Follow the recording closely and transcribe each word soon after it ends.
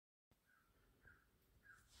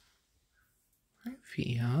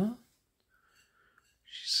Fia.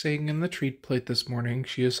 She's singing in the treat plate this morning.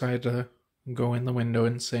 She decided to go in the window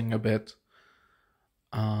and sing a bit.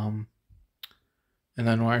 And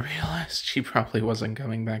then when I realized she probably wasn't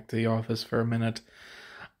coming back to the office for a minute,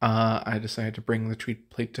 I decided to bring the treat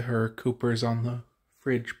plate to her. Cooper's on the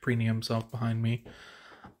fridge, preening himself behind me.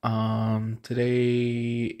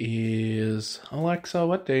 Today is... Alexa,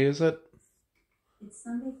 what day is it? It's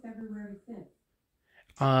Sunday, February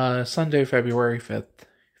 5th. Sunday, February 5th,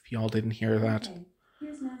 if y'all didn't hear that. Okay.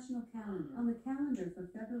 Here's National Calendar. On the calendar for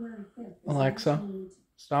February 5th. Alexa,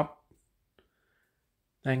 stop.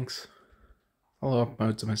 Thanks. Follow-up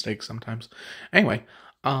mode's a mistake sometimes. Anyway,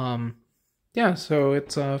 yeah, so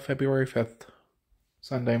it's February 5th,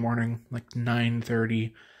 Sunday morning, like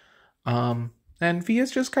 9:30. And Fia's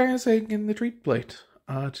just kind of sitting in the treat plate.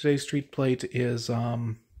 Today's treat plate is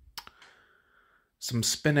some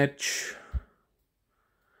spinach,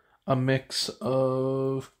 a mix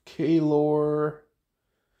of Kaylor,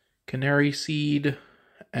 canary seed,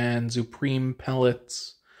 and Supreme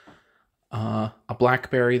pellets, a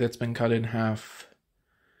blackberry that's been cut in half,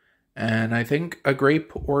 and I think a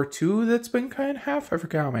grape or two that's been cut in half. I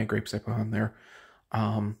forgot how many grapes I put on there.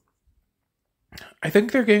 I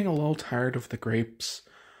think they're getting a little tired of the grapes.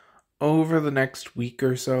 Over the next week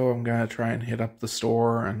or so, I'm gonna try and hit up the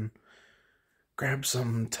store and grab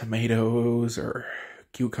some tomatoes or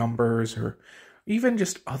cucumbers or even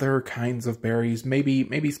just other kinds of berries.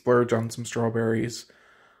 Maybe splurge on some strawberries.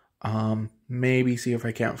 Maybe see if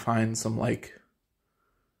I can't find some like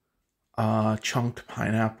chunked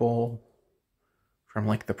pineapple from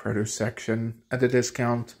like the produce section at a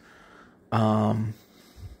discount.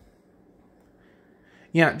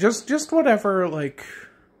 Yeah, just whatever, like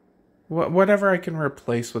whatever I can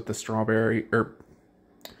replace with the strawberry, or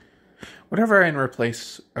whatever I can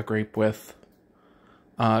replace a grape with.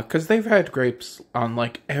 Because they've had grapes on,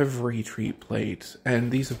 like, every treat plate,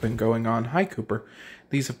 and these have been going on... Hi, Cooper.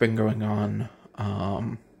 These have been going on,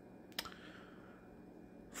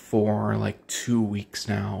 for, like, 2 weeks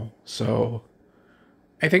now, so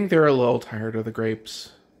I think they're a little tired of the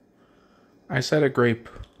grapes. I set a grape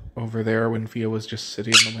over there when Fia was just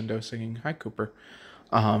sitting in the window singing, Hi, Cooper.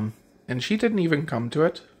 And she didn't even come to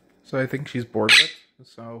it, so I think she's bored of it,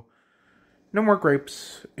 so... No more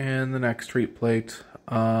grapes in the next treat plate.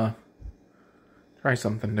 Try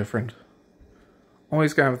something different.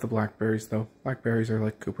 Always gotta have the blackberries, though. Blackberries are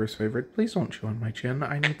like Cooper's favorite. Please don't chew on my chin.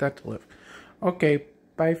 I need that to live. Okay,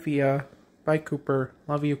 bye, Fia. Bye, Cooper.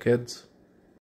 Love you, kids.